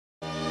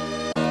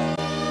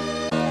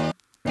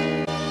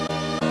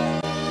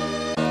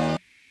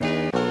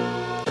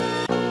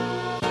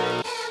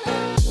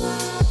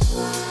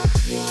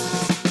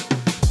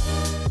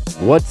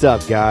What's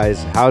up,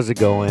 guys? How's it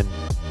going?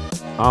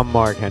 I'm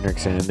Mark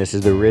Hendrickson, and this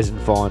is the Risen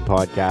Fallen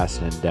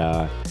podcast.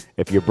 And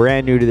if you're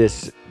brand new to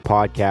this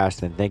podcast,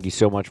 then thank you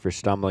so much for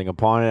stumbling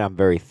upon it. I'm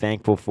very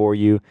thankful for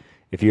you.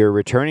 If you're a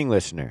returning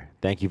listener,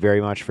 thank you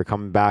very much for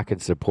coming back and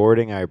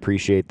supporting. I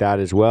appreciate that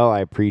as well.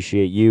 I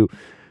appreciate you,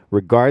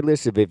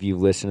 regardless of if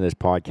you've listened to this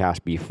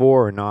podcast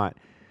before or not.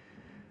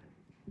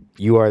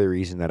 You are the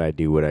reason that I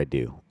do what I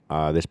do.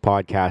 This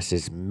podcast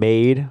is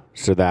made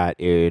so that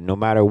no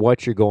matter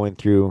what you're going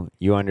through,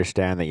 you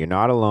understand that you're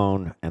not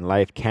alone and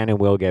life can and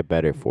will get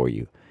better for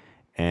you.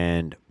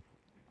 And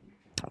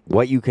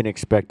what you can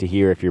expect to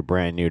hear if you're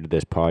brand new to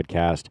this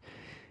podcast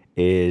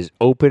is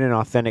open and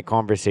authentic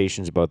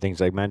conversations about things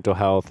like mental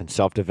health and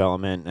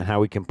self-development and how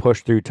we can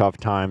push through tough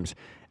times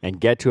and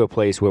get to a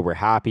place where we're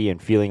happy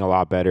and feeling a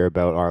lot better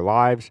about our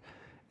lives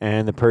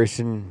and the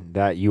person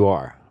that you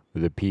are,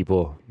 the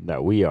people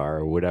that we are,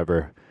 or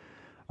whatever.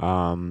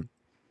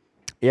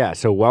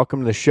 So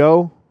welcome to the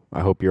show.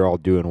 I hope you're all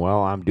doing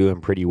well. I'm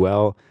doing pretty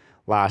well.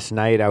 Last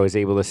night I was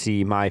able to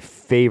see my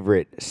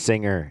favorite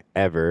singer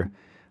ever,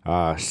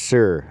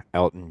 Sir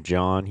Elton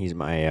John. He's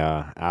my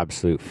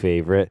absolute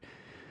favorite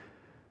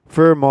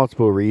for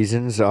multiple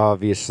reasons.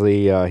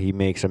 Obviously, he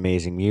makes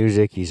amazing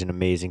music. He's an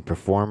amazing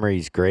performer.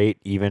 He's great.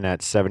 Even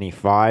at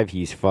 75,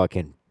 he's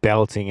fucking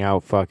belting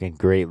out fucking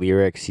great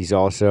lyrics.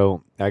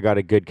 I got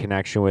a good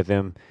connection with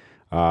him.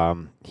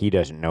 He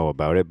doesn't know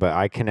about it, but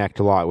I connect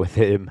a lot with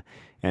him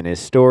and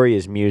his story,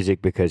 his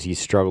music, because he's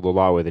struggled a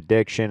lot with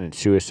addiction and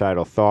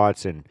suicidal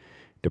thoughts and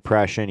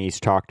depression. He's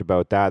talked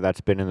about that.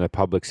 That's been in the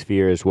public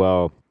sphere as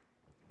well.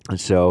 And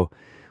so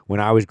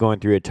when I was going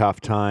through a tough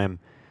time,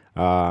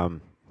 a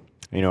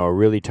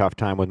really tough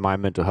time with my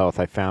mental health,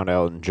 I found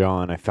Elton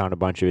John. I found a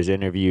bunch of his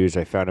interviews.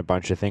 I found a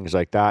bunch of things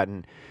like that.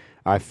 And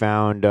I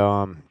found,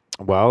 the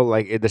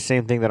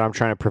same thing that I'm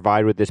trying to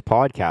provide with this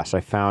podcast.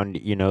 I found,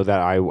 that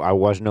I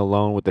wasn't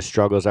alone with the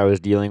struggles I was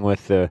dealing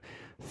with, the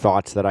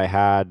thoughts that I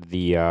had,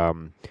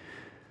 those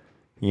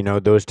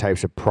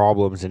types of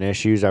problems and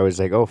issues. I was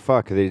like, oh,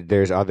 fuck,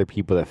 there's other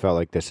people that felt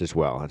like this as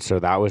well. And so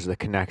that was the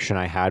connection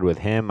I had with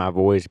him. I've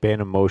always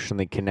been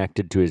emotionally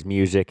connected to his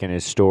music and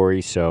his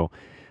story. So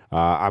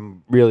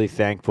I'm really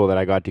thankful that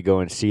I got to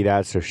go and see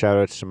that. So shout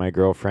outs to my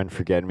girlfriend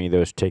for getting me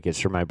those tickets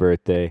for my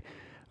birthday.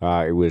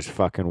 It was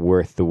fucking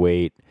worth the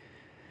wait.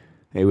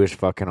 It was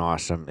fucking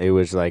awesome. It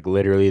was like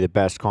literally the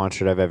best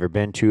concert I've ever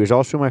been to. It was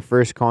also my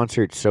first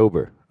concert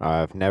sober.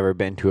 I've never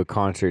been to a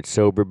concert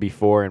sober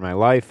before in my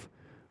life,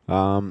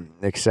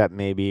 except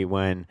maybe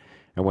when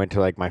I went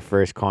to like my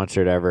first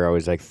concert ever. I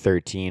was like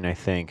 13, I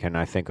think, and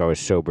I think I was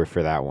sober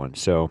for that one.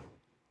 So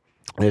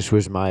this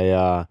was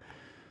my,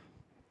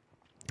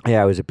 it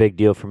was a big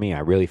deal for me. I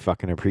really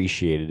fucking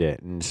appreciated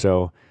it. And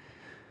so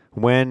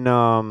when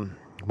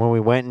we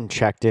went and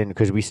checked in,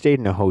 because we stayed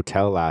in a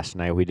hotel last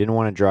night, we didn't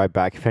want to drive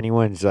back. If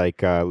anyone's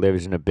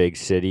lives in a big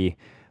city,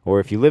 or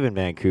if you live in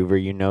Vancouver,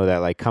 you know that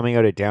like coming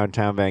out of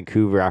downtown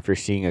Vancouver after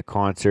seeing a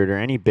concert or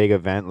any big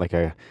event like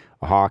a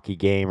hockey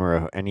game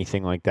or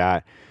anything like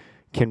that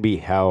can be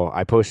hell.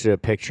 I posted a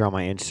picture on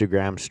my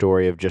Instagram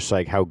story of just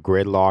like how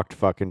gridlocked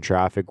fucking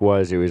traffic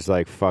was. It was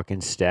like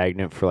fucking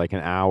stagnant for like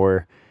an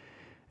hour.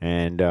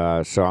 And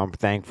so I'm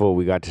thankful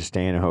we got to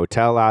stay in a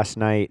hotel last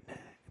night.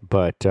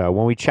 But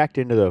when we checked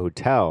into the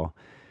hotel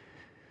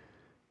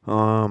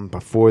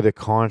before the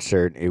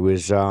concert, it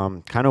was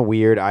kind of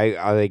weird.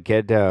 I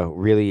get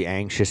really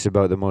anxious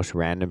about the most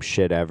random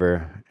shit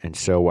ever. And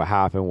so what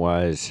happened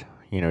was,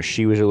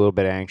 she was a little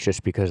bit anxious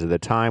because of the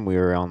time. We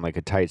were on like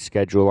a tight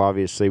schedule,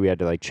 obviously. We had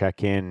to like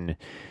check in.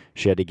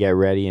 She had to get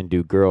ready and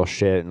do girl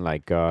shit and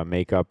like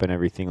makeup and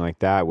everything like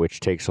that,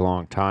 which takes a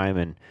long time.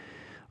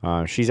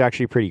 And she's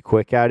actually pretty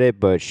quick at it,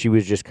 but she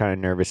was just kind of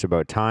nervous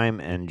about time,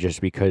 and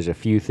just because a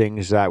few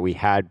things that we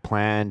had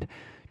planned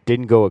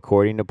didn't go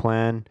according to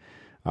plan.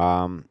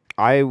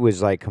 I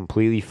was like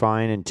completely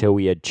fine until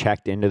we had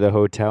checked into the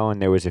hotel,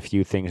 and there was a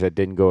few things that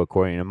didn't go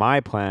according to my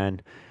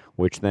plan,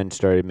 which then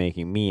started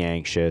making me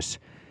anxious.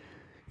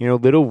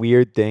 Little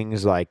weird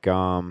things like,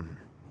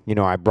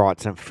 I brought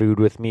some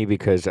food with me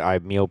because I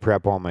meal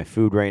prep all my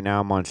food right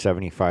now. I'm on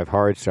 75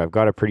 hard, so I've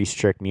got a pretty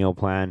strict meal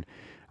plan.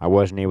 I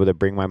wasn't able to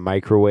bring my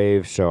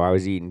microwave, so I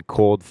was eating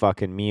cold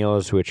fucking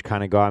meals, which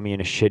kind of got me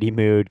in a shitty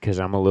mood because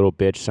I'm a little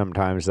bitch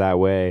sometimes that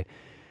way.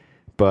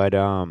 But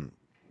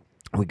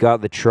we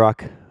got the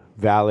truck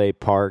valet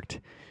parked,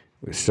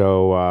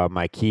 so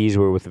my keys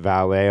were with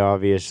valet,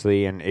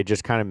 obviously, and it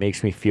just kind of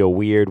makes me feel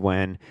weird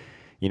when,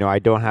 I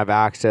don't have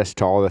access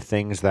to all the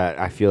things that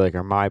I feel like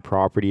are my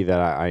property,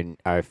 that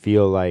I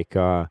feel like...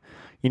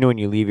 when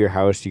you leave your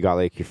house, you got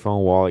like your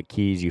phone, wallet,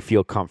 keys, you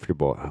feel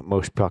comfortable.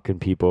 Most fucking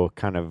people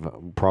kind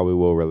of probably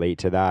will relate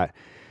to that.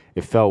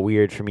 It felt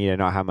weird for me to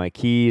not have my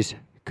keys,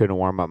 couldn't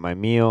warm up my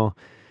meal.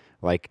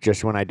 Like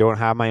just when I don't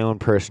have my own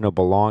personal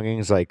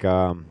belongings,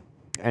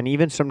 and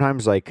even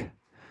sometimes like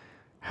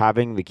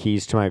having the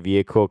keys to my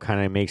vehicle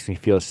kind of makes me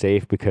feel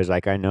safe because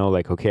like I know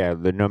like, okay,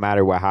 no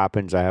matter what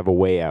happens, I have a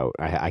way out.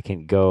 I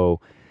can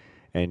go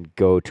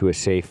to a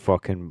safe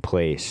fucking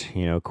place,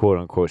 quote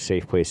unquote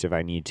safe place if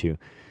I need to.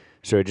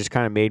 So it just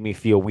kind of made me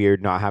feel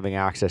weird not having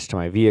access to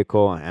my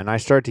vehicle, and I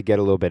start to get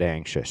a little bit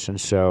anxious. And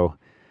so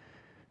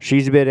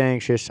she's a bit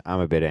anxious,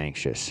 I'm a bit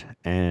anxious.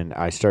 And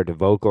I start to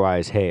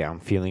vocalize, hey, I'm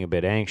feeling a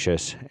bit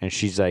anxious. And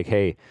she's like,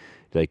 hey,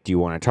 like, do you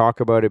want to talk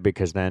about it?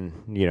 Because then,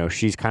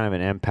 she's kind of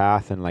an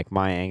empath, and like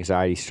my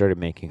anxiety started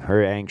making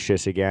her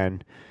anxious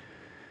again.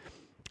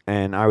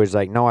 And I was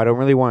like, no, I don't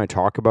really want to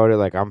talk about it.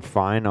 Like, I'm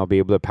fine. I'll be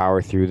able to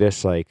power through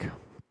this. Like,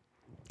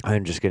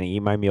 I'm just going to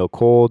eat my meal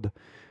cold.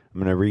 I'm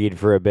going to read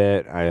for a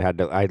bit.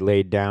 I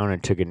laid down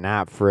and took a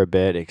nap for a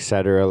bit,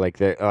 etc. Like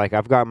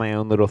I've got my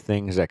own little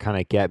things that kind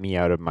of get me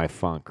out of my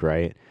funk,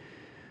 right?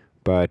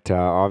 But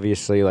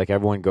obviously, like,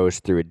 everyone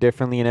goes through it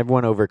differently, and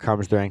everyone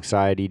overcomes their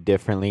anxiety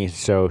differently.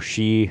 So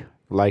she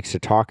likes to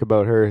talk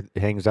about her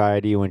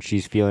anxiety when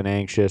she's feeling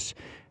anxious,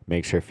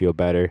 makes her feel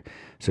better.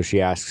 So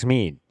she asks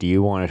me, do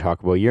you want to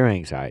talk about your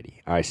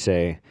anxiety? I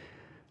say,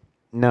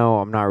 no,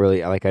 I'm not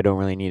really, like, I don't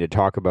really need to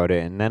talk about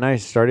it. And then I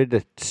started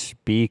to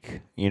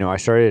speak, I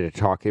started to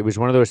talk. It was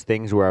one of those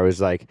things where I was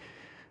like,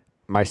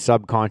 my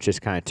subconscious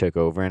kind of took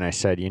over, and I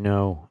said,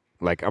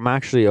 like, I'm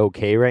actually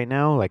okay right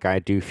now. Like, I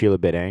do feel a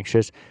bit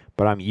anxious,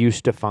 but I'm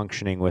used to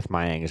functioning with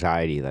my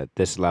anxiety at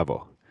this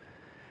level.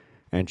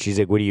 And she's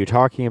like, what are you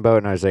talking about?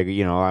 And I was like,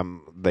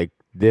 I'm like,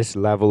 this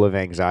level of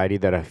anxiety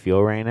that I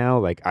feel right now,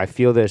 like, I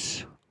feel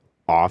this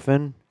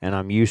often, and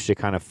I'm used to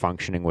kind of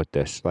functioning with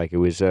this. Like, I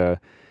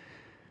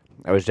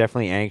was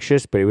definitely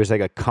anxious, but it was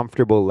like a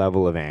comfortable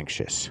level of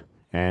anxious.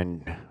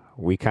 And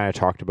we kind of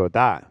talked about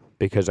that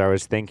because I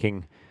was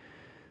thinking,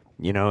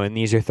 and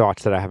these are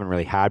thoughts that I haven't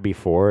really had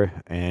before.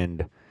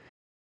 And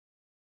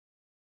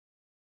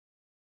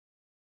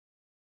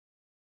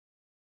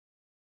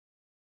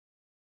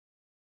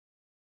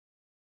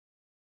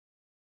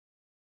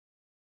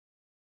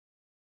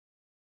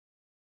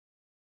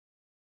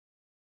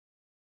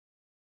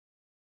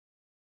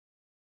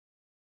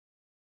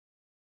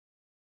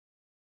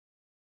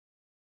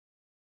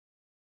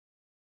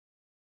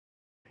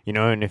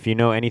and if you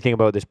know anything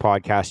about this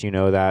podcast, you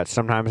know that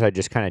sometimes I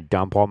just kind of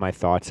dump all my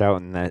thoughts out,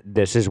 and that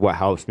this is what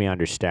helps me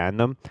understand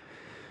them.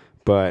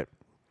 But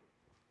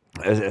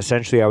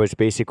essentially, I was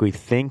basically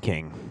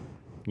thinking,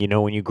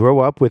 when you grow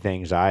up with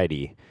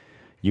anxiety,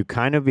 you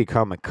kind of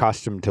become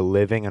accustomed to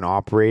living and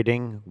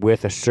operating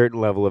with a certain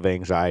level of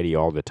anxiety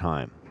all the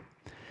time.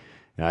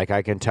 Like,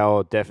 I can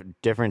tell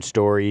different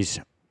stories.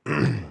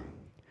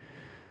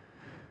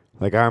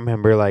 Like, I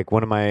remember, like,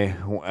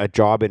 a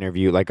job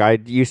interview, like, I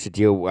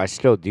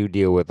still do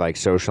deal with, like,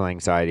 social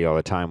anxiety all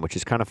the time, which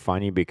is kind of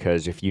funny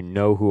because if you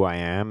know who I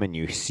am and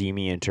you see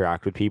me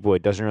interact with people,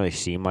 it doesn't really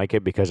seem like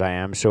it because I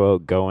am so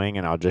outgoing,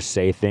 and I'll just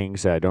say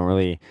things that I don't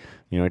really,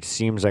 it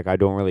seems like I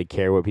don't really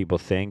care what people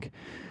think.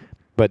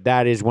 But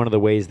that is one of the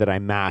ways that I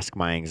mask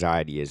my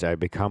anxiety, is I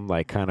become,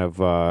 like, kind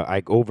of, I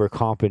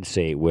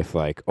overcompensate with,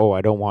 like, oh, I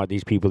don't want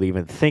these people to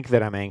even think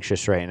that I'm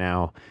anxious right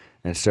now.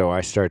 And so I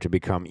start to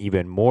become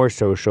even more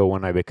social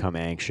when I become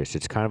anxious.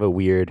 It's kind of a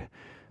weird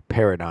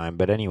paradigm,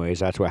 but anyways,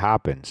 that's what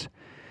happens.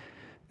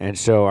 And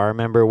so I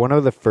remember one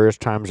of the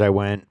first times I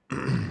went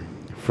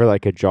for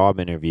like a job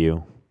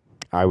interview,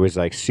 I was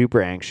like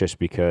super anxious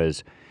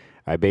because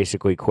I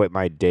basically quit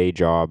my day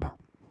job,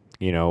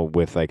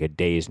 with like a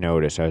day's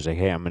notice. I was like,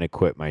 hey, I'm going to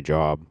quit my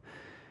job.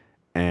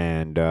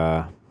 And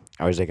I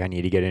was like, I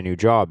need to get a new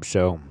job.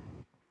 So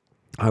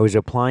I was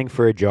applying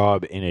for a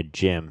job in a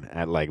gym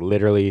at like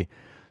literally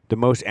the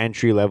most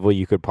entry level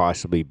you could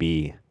possibly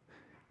be.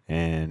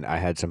 And I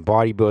had some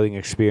bodybuilding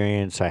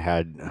experience. I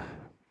had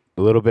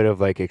a little bit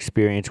of like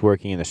experience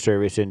working in the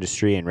service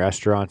industry and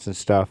restaurants and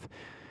stuff.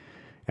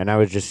 And I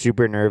was just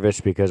super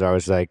nervous because I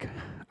was like,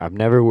 I've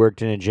never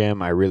worked in a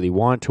gym. I really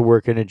want to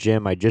work in a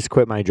gym. I just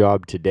quit my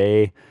job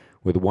today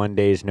with 1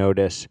 day's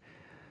notice.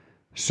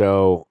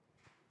 So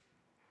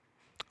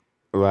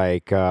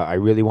like, I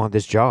really want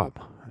this job.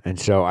 And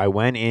so I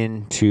went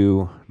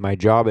into my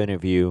job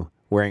interview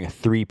wearing a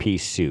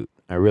 3-piece suit.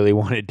 I really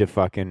wanted to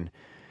fucking,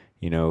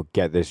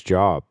 get this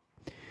job.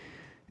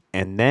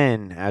 And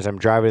then as I'm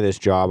driving to this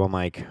job, I'm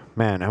like,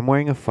 man, I'm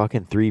wearing a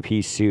fucking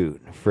 3-piece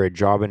suit for a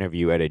job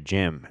interview at a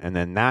gym. And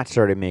then that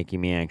started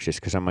making me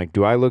anxious because I'm like,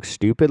 do I look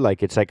stupid?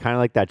 Like, it's like kind of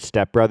like that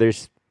Step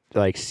Brothers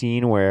like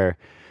scene where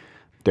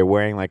they're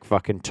wearing like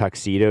fucking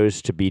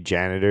tuxedos to be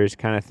janitors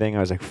kind of thing. I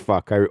was like,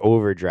 fuck, I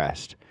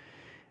overdressed.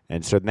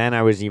 And so then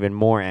I was even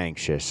more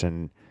anxious.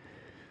 And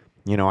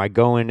I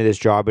go into this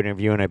job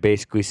interview and I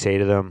basically say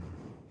to them,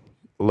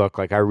 look,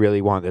 like, I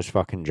really want this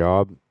fucking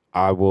job.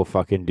 I will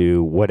fucking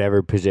do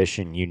whatever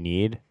position you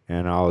need,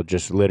 and I'll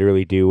just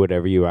literally do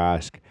whatever you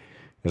ask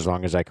as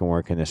long as I can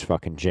work in this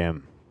fucking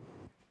gym.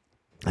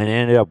 And it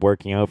ended up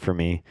working out for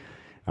me.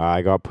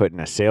 I got put in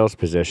a sales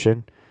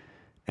position,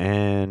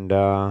 and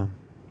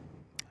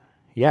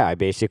yeah, I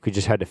basically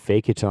just had to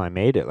fake it till I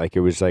made it. Like,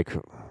 it was like,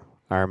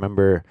 I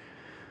remember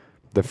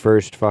the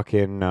first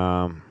fucking,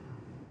 the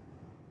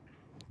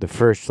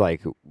first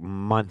like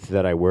month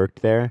that I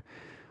worked there,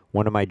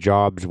 one of my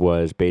jobs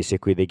was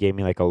basically they gave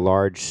me like a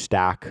large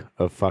stack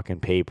of fucking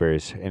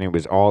papers, and it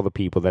was all the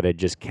people that had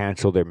just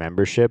canceled their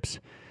memberships,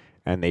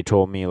 and they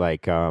told me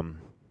like,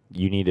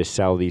 you need to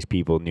sell these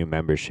people new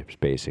memberships,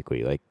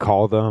 basically. Like,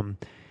 call them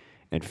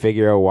and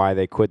figure out why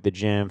they quit the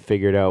gym,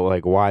 figure out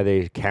like why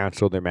they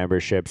canceled their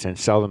memberships, and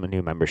sell them a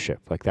new membership.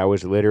 Like, that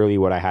was literally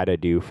what I had to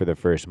do for the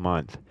first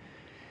month.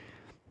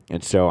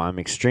 And so I'm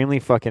extremely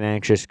fucking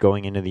anxious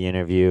going into the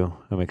interview.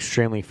 I'm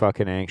extremely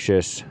fucking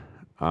anxious,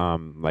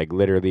 like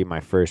literally my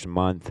first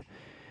month.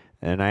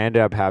 And I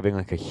ended up having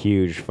like a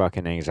huge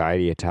fucking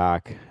anxiety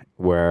attack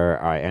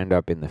where I end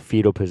up in the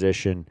fetal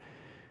position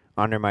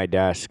under my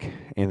desk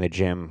in the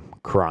gym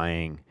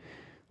crying,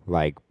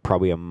 like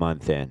probably a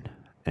month in.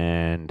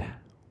 And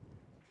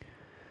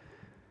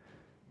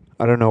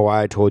I don't know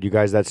why I told you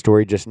guys that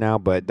story just now,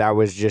 but that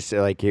was just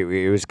like,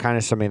 it was kind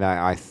of something that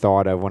I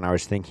thought of when I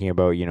was thinking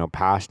about,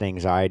 past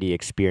anxiety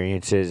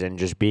experiences and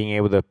just being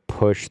able to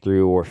push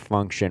through or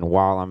function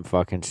while I'm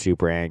fucking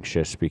super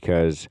anxious,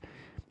 because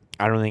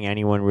I don't think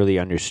anyone really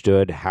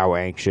understood how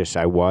anxious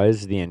I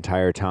was the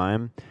entire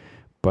time,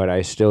 but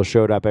I still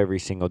showed up every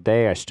single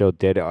day. I still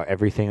did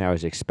everything that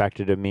was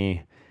expected of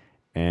me,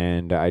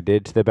 and I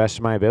did to the best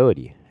of my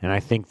ability. And I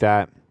think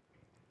that,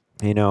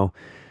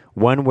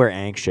 when we're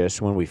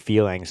anxious, when we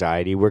feel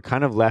anxiety, we're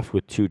kind of left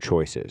with two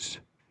choices,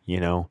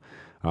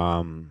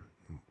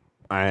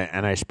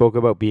 I spoke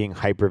about being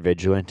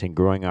hypervigilant and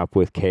growing up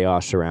with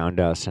chaos around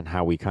us and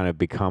how we kind of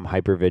become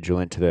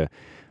hypervigilant to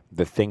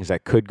the things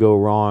that could go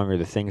wrong or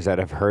the things that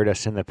have hurt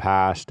us in the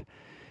past.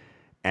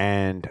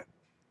 And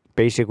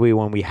basically,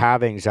 when we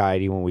have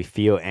anxiety, when we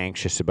feel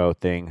anxious about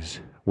things,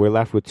 we're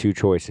left with two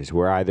choices.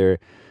 We're either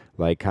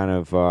like kind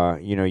of,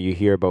 you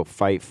hear about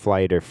fight,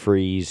 flight, or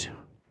freeze,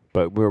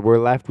 but we're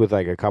left with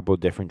like a couple of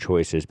different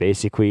choices.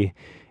 Basically,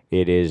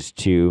 it is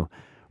to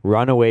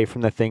run away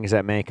from the things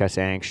that make us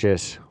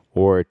anxious,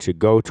 or to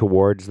go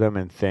towards them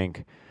and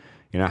think,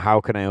 how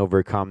can I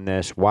overcome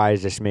this? Why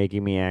is this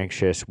making me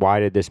anxious? Why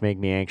did this make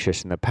me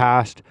anxious in the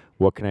past?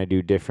 What can I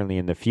do differently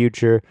in the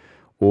future?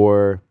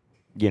 Or,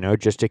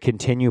 just to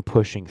continue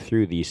pushing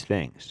through these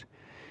things.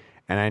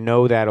 And I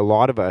know that a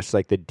lot of us,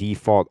 like the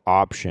default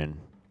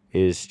option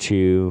is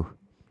to,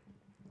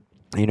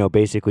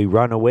 basically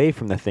run away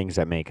from the things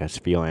that make us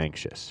feel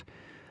anxious,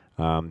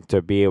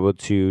 to be able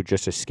to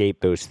just escape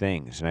those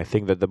things. And I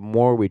think that the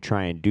more we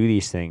try and do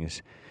these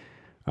things,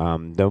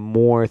 the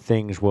more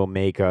things will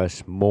make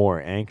us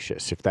more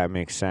anxious, if that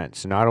makes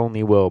sense. Not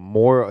only will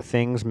more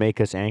things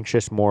make us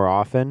anxious more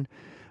often,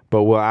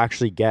 but we'll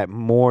actually get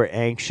more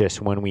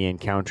anxious when we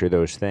encounter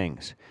those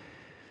things.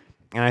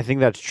 And I think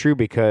that's true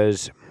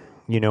because,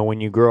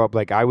 when you grow up,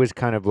 like I was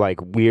kind of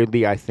like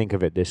weirdly, I think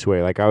of it this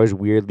way, like I was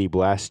weirdly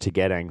blessed to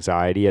get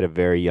anxiety at a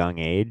very young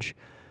age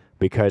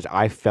because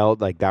I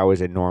felt like that was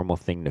a normal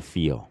thing to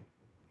feel.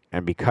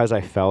 And because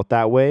I felt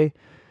that way,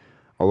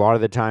 a lot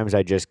of the times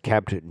I just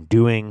kept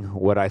doing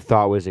what I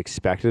thought was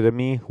expected of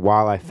me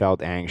while I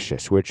felt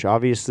anxious, which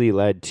obviously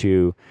led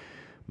to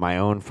my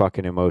own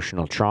fucking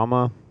emotional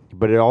trauma,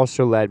 but it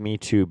also led me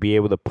to be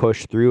able to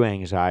push through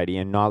anxiety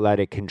and not let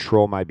it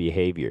control my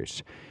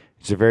behaviors.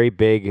 It's a very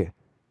big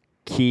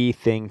key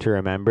thing to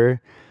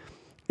remember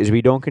is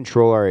we don't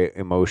control our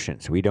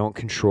emotions. We don't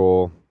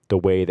control the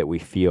way that we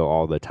feel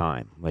all the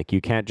time. Like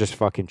you can't just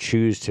fucking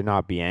choose to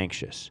not be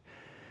anxious.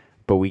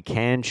 But we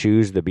can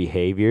choose the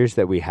behaviors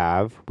that we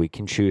have. We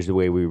can choose the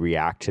way we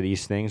react to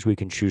these things. We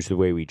can choose the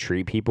way we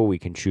treat people. We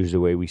can choose the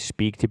way we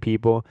speak to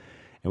people.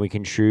 And we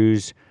can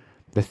choose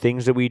the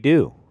things that we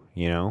do,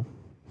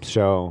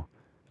 So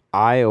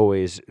I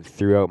always,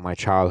 throughout my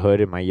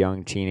childhood and my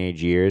young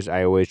teenage years,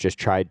 I always just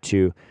tried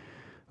to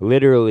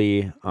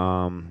literally,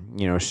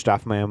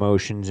 stuff my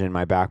emotions in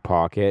my back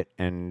pocket.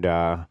 And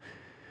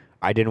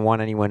I didn't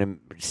want anyone to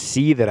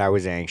see that I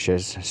was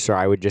anxious, so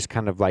I would just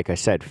kind of, like I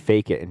said,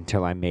 fake it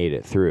until I made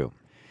it through.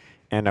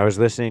 And I was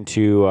listening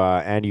to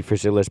Andy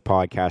Frisella's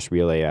podcast,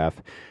 Real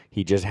AF.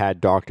 He just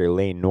had Dr.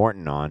 Layne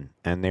Norton on,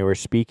 and they were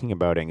speaking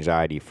about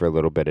anxiety for a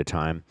little bit of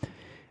time.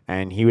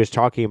 And he was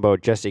talking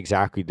about just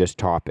exactly this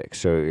topic,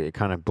 so it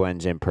kind of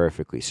blends in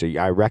perfectly. So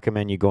I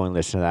recommend you go and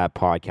listen to that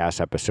podcast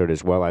episode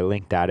as well. I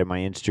linked that in my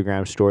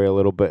Instagram story a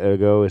little bit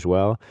ago as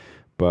well.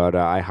 But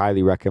I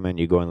highly recommend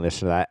you go and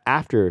listen to that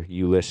after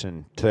you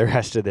listen to the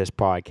rest of this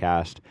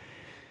podcast.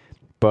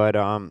 But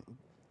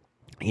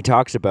he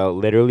talks about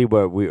literally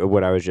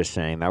what I was just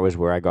saying. That was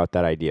where I got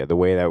that idea. The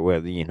way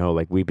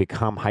that we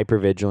become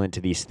hypervigilant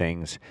to these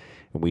things,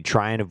 and we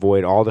try and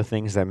avoid all the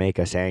things that make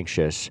us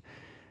anxious,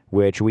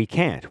 which we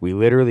can't. We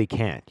literally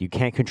can't. You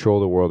can't control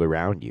the world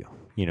around you.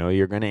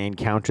 You're going to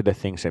encounter the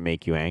things that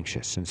make you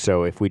anxious. And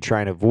so if we try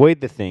and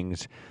avoid the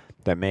things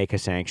that make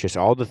us anxious,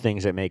 all the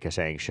things that make us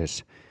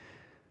anxious,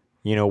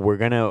 we're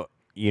going to,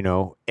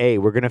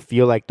 we're going to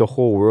feel like the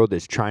whole world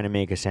is trying to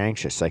make us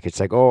anxious. Like, it's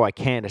like, oh, I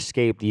can't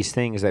escape these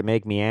things that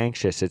make me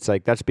anxious. It's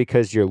like, that's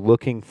because you're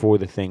looking for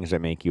the things that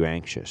make you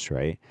anxious,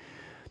 right?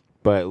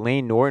 But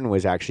Layne Norton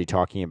was actually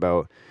talking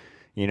about,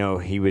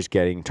 he was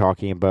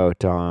talking about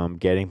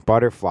getting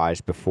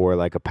butterflies before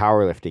like a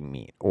powerlifting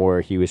meet.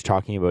 Or he was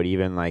talking about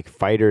even like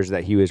fighters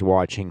that he was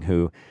watching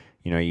who,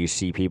 you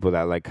see people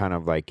that like kind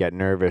of like get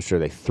nervous or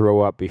they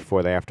throw up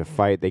before they have to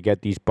fight. They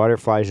get these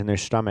butterflies in their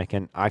stomach,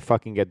 and I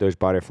fucking get those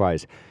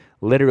butterflies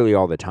literally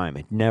all the time.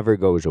 It never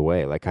goes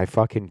away. Like, I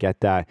fucking get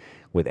that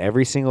with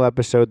every single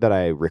episode that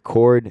I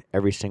record,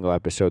 every single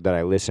episode that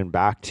I listen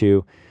back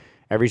to,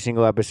 every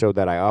single episode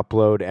that I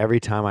upload, every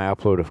time I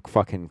upload a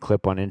fucking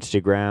clip on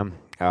Instagram.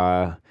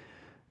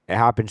 It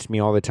happens to me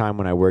all the time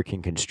when I work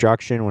in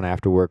construction, when I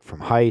have to work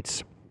from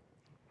heights.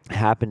 It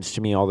happens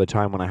to me all the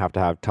time when I have to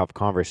have tough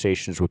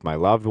conversations with my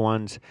loved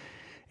ones.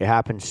 It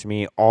happens to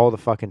me all the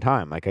fucking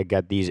time. Like, I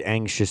get these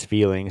anxious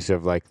feelings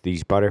of like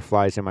these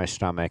butterflies in my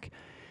stomach.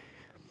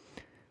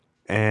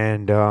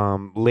 And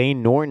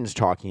Lane Norton's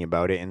talking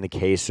about it in the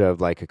case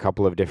of like a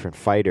couple of different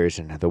fighters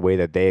and the way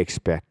that they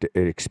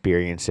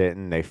experience it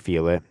and they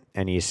feel it.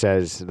 And he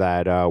says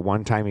that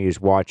one time he was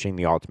watching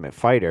The Ultimate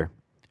Fighter,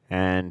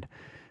 and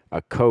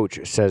a coach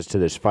says to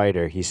this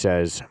fighter, he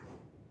says,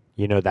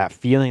 you know, that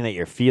feeling that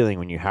you're feeling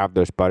when you have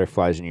those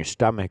butterflies in your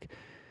stomach,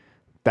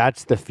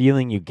 that's the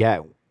feeling you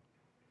get.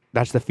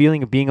 That's the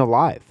feeling of being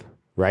alive,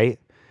 right?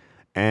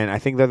 And I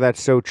think that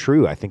that's so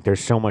true. I think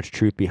there's so much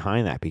truth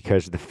behind that,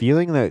 because the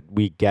feeling that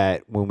we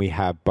get when we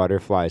have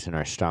butterflies in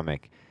our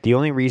stomach, the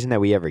only reason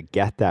that we ever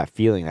get that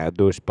feeling, that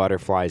those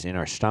butterflies in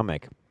our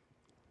stomach,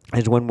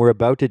 is when we're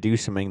about to do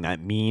something that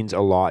means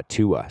a lot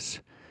to us.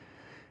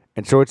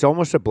 And so it's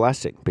almost a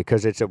blessing,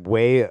 because it's a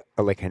way,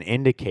 like an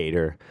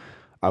indicator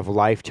of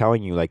life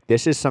telling you, like,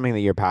 this is something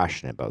that you're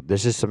passionate about.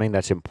 This is something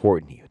that's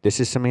important to you. This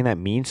is something that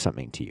means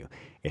something to you.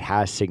 It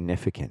has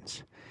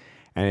significance.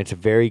 And it's a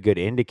very good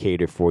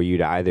indicator for you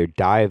to either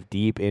dive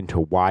deep into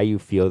why you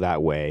feel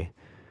that way.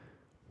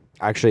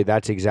 Actually,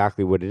 that's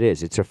exactly what it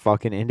is. It's a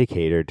fucking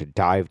indicator to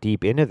dive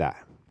deep into that,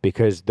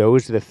 because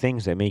those are the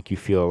things that make you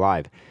feel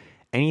alive.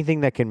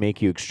 Anything that can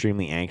make you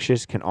extremely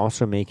anxious can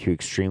also make you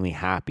extremely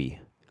happy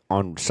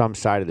on some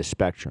side of the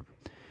spectrum.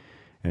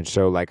 And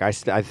so, like, I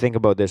think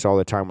about this all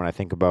the time when I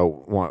think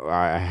about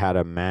I had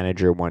a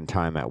manager one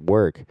time at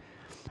work,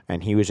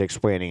 and he was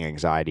explaining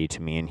anxiety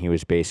to me, and he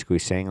was basically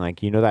saying,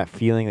 like, you know, that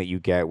feeling that you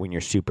get when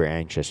you're super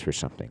anxious for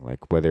something,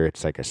 like whether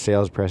it's like a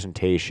sales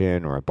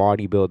presentation or a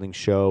bodybuilding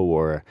show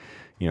or,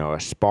 you know, a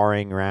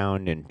sparring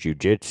round in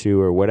jiu-jitsu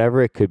or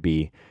whatever it could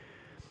be,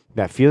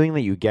 that feeling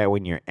that you get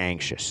when you're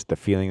anxious, the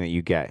feeling that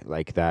you get,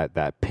 like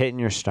that pit in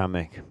your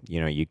stomach, you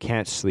know, you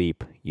can't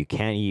sleep, you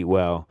can't eat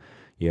well,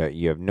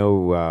 you have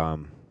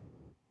no,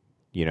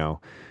 you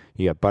know,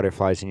 you have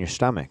butterflies in your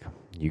stomach.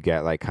 You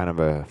get like kind of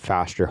a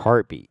faster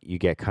heartbeat. You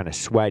get kind of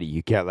sweaty.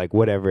 You get like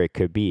whatever it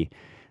could be.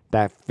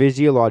 That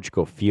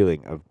physiological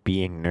feeling of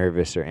being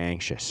nervous or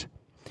anxious.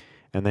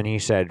 And then he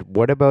said,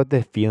 what about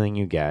the feeling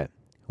you get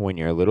when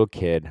you're a little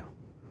kid,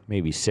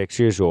 maybe 6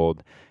 years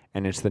old,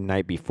 and it's the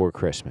night before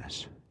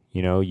Christmas?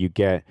 You know, you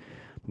get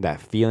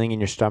that feeling in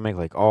your stomach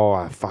like, oh,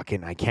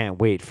 I can't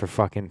wait for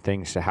fucking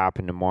things to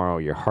happen tomorrow.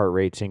 Your heart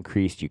rate's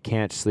increased. You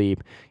can't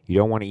sleep. You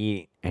don't want to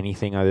eat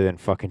anything other than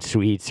fucking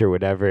sweets or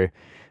whatever.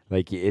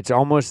 Like, it's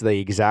almost the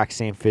exact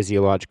same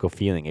physiological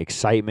feeling.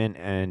 Excitement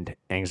and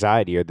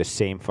anxiety are the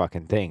same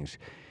fucking things.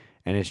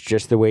 And it's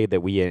just the way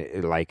that we,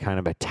 like, kind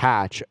of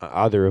attach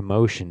other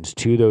emotions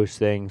to those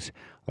things.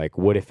 Like,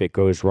 what if it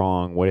goes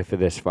wrong? What if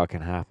this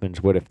fucking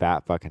happens? What if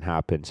that fucking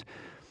happens?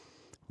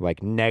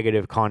 Like,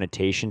 negative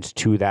connotations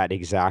to that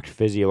exact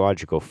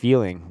physiological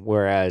feeling.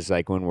 Whereas,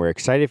 like, when we're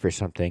excited for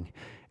something,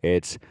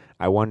 it's,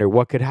 I wonder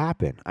what could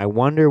happen. I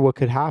wonder what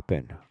could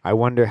happen. I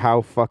wonder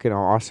how fucking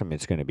awesome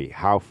it's going to be.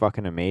 How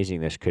fucking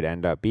amazing this could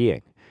end up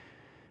being.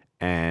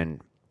 And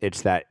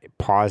it's that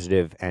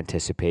positive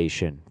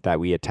anticipation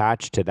that we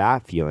attach to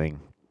that feeling,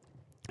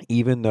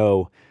 even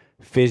though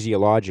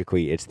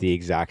physiologically it's the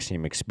exact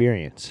same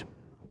experience.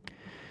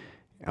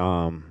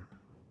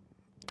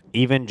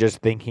 Even just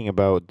thinking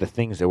about the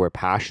things that we're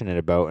passionate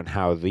about and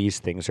how these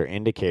things are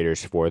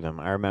indicators for them.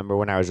 I remember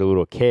when I was a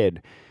little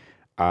kid,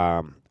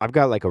 I've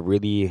got like a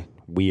really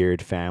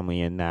weird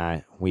family in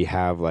that we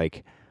have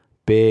like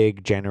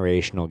big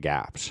generational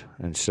gaps.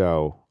 And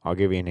so I'll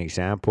give you an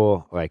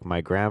example. Like, my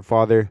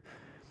grandfather,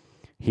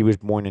 he was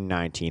born in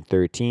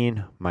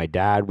 1913. My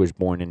dad was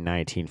born in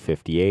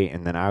 1958.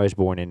 And then I was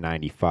born in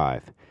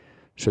 95.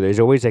 So there's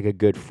always like a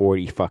good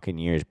 40 fucking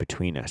years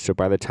between us. So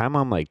by the time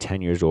I'm like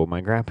 10 years old,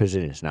 my grandpa's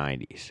in his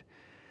 90s.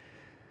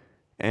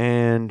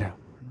 And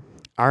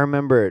I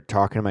remember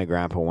talking to my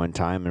grandpa one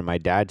time, and my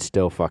dad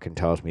still fucking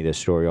tells me this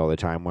story all the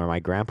time, where my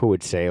grandpa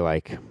would say,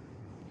 like,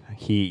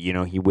 he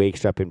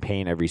wakes up in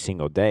pain every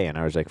single day. And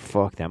I was like,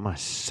 fuck, that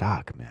must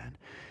suck, man.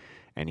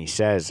 And he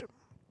says,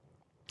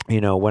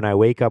 you know, when I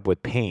wake up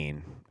with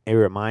pain, it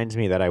reminds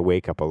me that I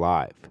wake up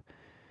alive.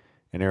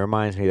 And it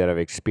reminds me that I've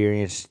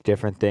experienced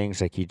different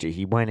things. Like,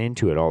 he went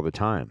into it all the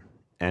time.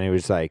 And it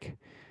was like,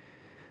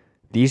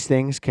 these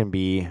things can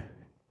be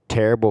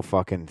terrible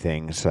fucking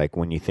things. Like,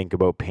 when you think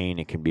about pain,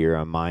 it can be a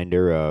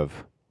reminder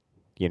of,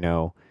 you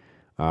know,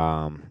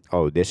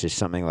 oh, this is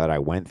something that I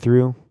went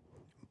through.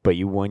 But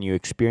when you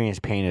experience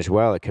pain as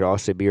well, it could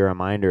also be a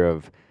reminder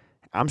of,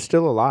 I'm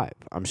still alive.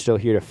 I'm still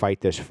here to fight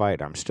this fight.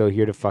 I'm still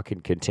here to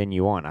fucking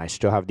continue on. I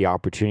still have the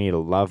opportunity to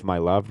love my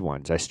loved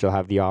ones. I still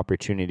have the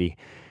opportunity.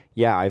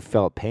 Yeah, I've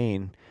felt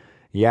pain.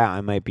 Yeah,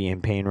 I might be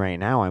in pain right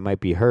now. I might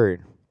be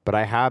hurt. but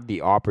I have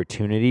the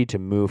opportunity to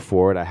move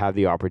forward. I have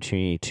the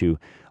opportunity to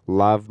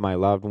love my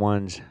loved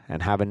ones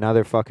and have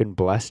another fucking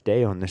blessed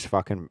day on this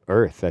fucking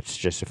earth. That's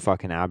just a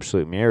fucking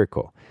absolute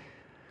miracle.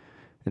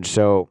 And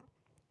so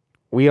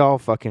we all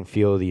fucking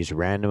feel these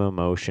random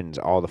emotions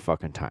all the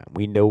fucking time.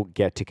 We don't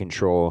get to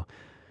control,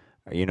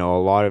 a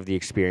lot of the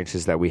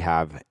experiences that we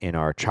have in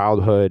our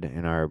childhood,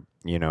 in our,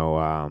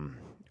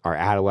 our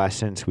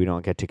adolescence. We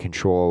don't get to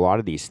control a lot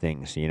of these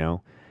things,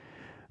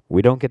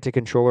 We don't get to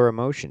control our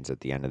emotions at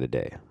the end of the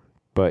day.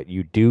 But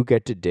you do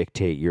get to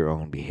dictate your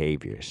own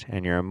behaviors.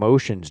 And your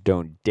emotions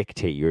don't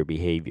dictate your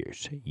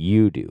behaviors.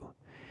 You do.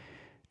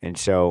 And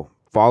so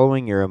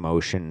following your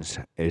emotions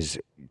is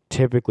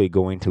typically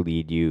going to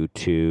lead you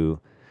to,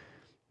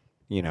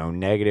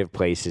 negative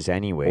places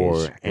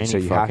anyways. And so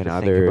you have to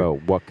think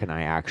about, what can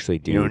I actually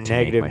do to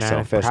negative make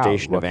myself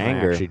manifestation proud? of What can I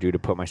anger actually do to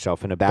put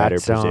myself in a better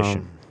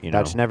position?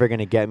 That's never going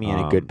to get me in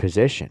a good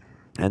position.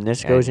 And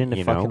this goes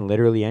into fucking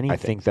literally anything. I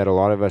think that a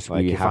lot of us,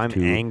 Like we if have I'm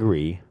to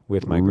angry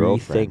with my rethink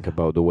girlfriend,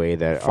 about the way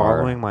that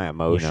following my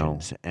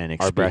emotions and our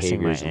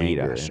expressing my behaviors lead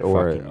anger us, and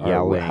or fucking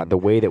yelling, the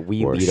way that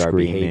we or lead our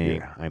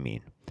screaming,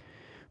 behavior.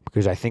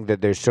 because I think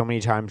that there's so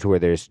many times where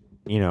there's,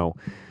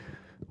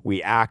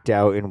 we act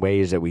out in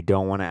ways that we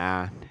don't want to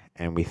act,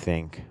 and we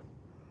think,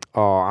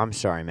 oh, I'm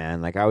sorry,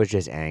 man, like I was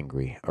just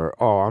angry, or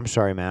oh, I'm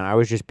sorry, man, I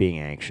was just being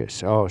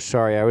anxious. Oh,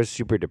 sorry, I was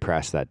super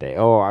depressed that day.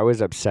 Oh, I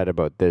was upset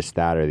about this,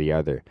 that, or the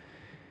other.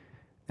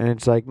 And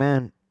it's like,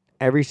 man,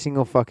 every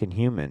single fucking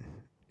human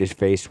is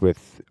faced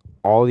with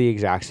all the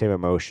exact same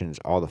emotions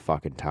all the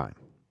fucking time.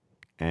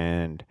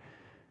 And,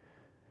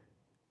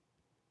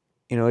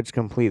 it's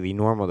completely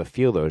normal to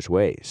feel those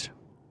ways.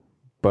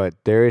 But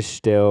there is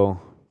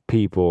still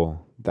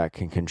people that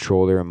can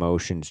control their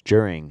emotions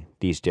during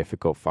these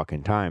difficult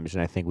fucking times.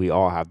 And I think we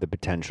all have the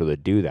potential to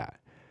do that.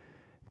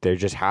 There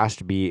just has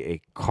to be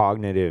a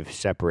cognitive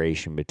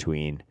separation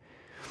between,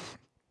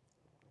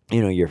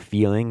 your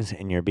feelings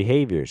and your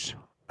behaviors.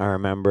 I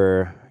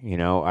remember,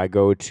 I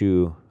go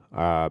to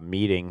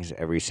meetings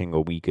every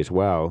single week as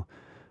well,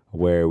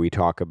 where we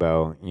talk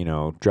about,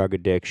 drug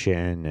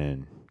addiction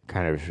and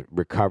kind of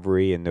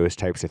recovery and those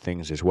types of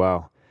things as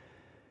well.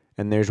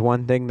 And there's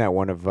one thing that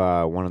one of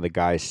the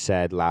guys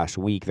said last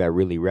week that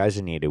really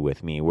resonated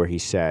with me, where he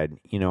said,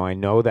 I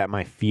know that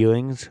my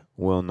feelings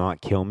will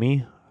not kill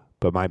me,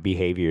 but my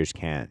behaviors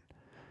can.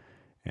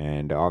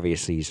 And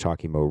obviously he's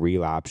talking about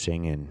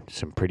relapsing and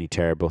some pretty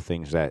terrible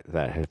things that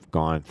have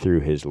gone through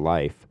his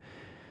life.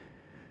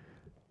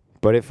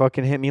 But it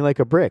fucking hit me like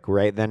a brick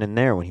right then and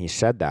there when he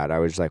said that. I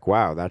was like,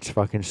 wow, that's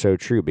fucking so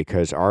true,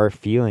 because our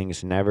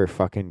feelings never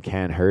fucking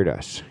can hurt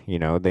us.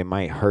 They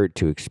might hurt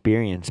to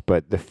experience,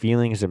 but the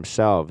feelings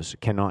themselves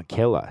cannot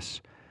kill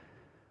us.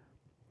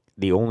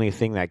 The only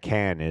thing that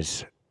can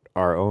is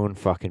our own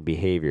fucking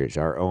behaviors,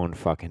 our own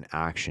fucking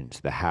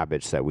actions, the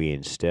habits that we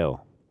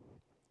instill.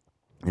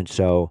 And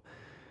so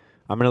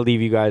I'm going to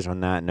leave you guys on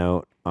that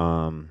note.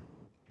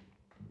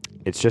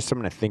 It's just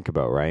something to think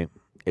about, right?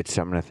 It's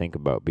something to think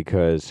about,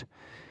 because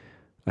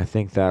I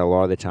think that a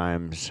lot of the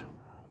times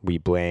we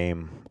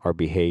blame our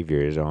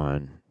behaviors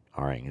on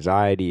our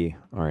anxiety,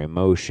 our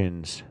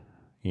emotions,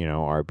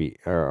 our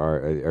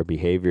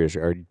behaviors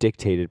are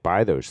dictated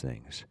by those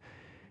things.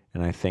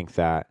 And I think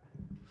that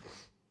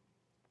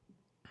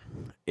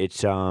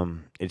it's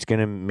going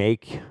to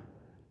make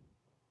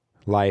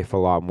life a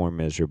lot more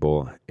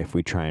miserable if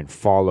we try and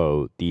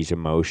follow these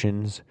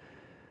emotions,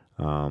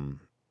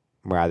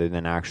 rather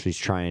than actually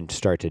try and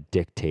start to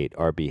dictate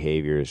our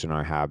behaviors and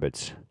our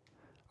habits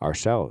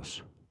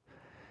ourselves.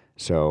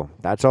 So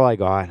that's all I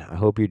got. I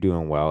hope you're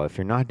doing well. If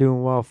you're not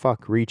doing well,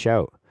 reach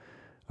out.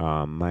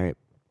 My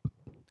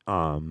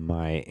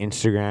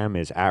Instagram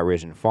is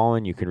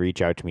 @RisenFallen. You can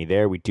reach out to me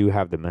there. We do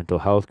have the mental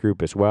health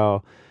group as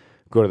well.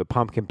 Go to the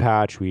pumpkin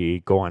patch. We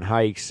go on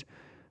hikes.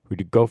 We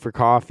do go for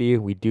coffee.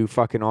 We do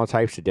fucking all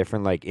types of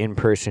different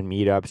in-person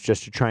meetups,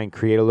 just to try and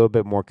create a little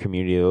bit more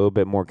community, a little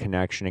bit more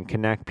connection, and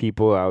connect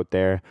people out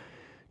there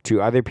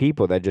to other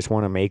people that just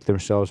want to make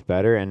themselves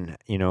better and,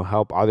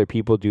 help other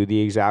people do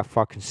the exact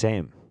fucking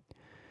same.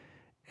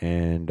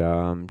 And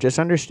just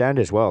understand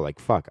as well,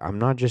 I'm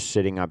not just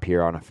sitting up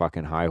here on a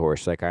fucking high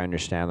horse. I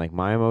understand,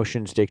 my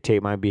emotions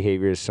dictate my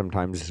behaviors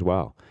sometimes as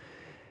well.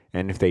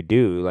 And if they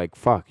do,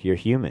 you're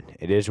human.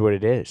 It is what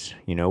it is.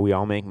 We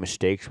all make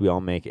mistakes. We all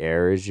make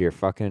errors. You're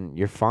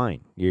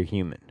fine. You're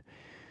human.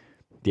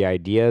 The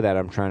idea that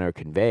I'm trying to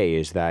convey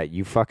is that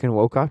you fucking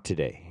woke up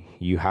today.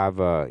 You have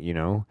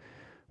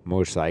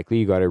most likely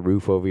you got a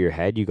roof over your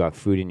head. You got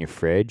food in your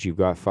fridge. You've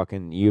got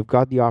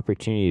the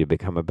opportunity to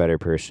become a better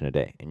person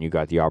today. And you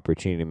got the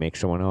opportunity to make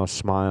someone else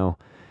smile.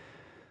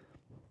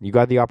 You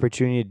got the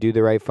opportunity to do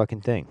the right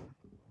fucking thing.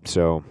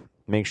 So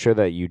make sure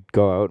that you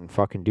go out and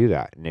fucking do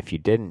that. And if you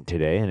didn't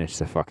today, and it's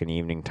the fucking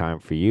evening time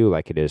for you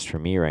like it is for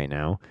me right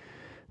now,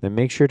 then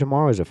make sure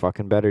tomorrow is a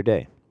fucking better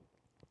day.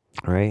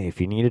 All right?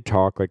 If you need to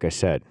talk, like I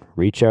said,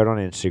 reach out on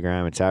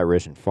Instagram. It's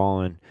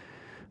 @RisenFallen.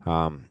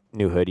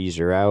 New hoodies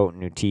are out.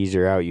 New tees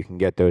are out. You can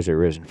get those at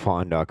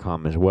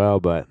risenfallen.com as well.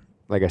 But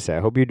like I said,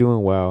 I hope you're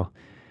doing well.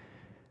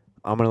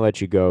 I'm going to let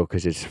you go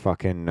because it's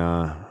fucking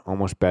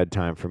almost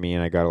bedtime for me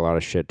and I got a lot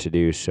of shit to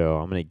do. So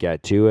I'm going to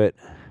get to it.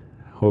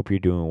 Hope you're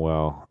doing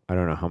well. I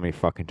don't know how many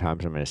fucking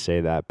times I'm going to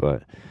say that,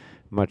 but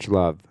much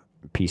love.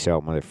 Peace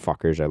out,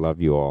 motherfuckers. I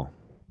love you all.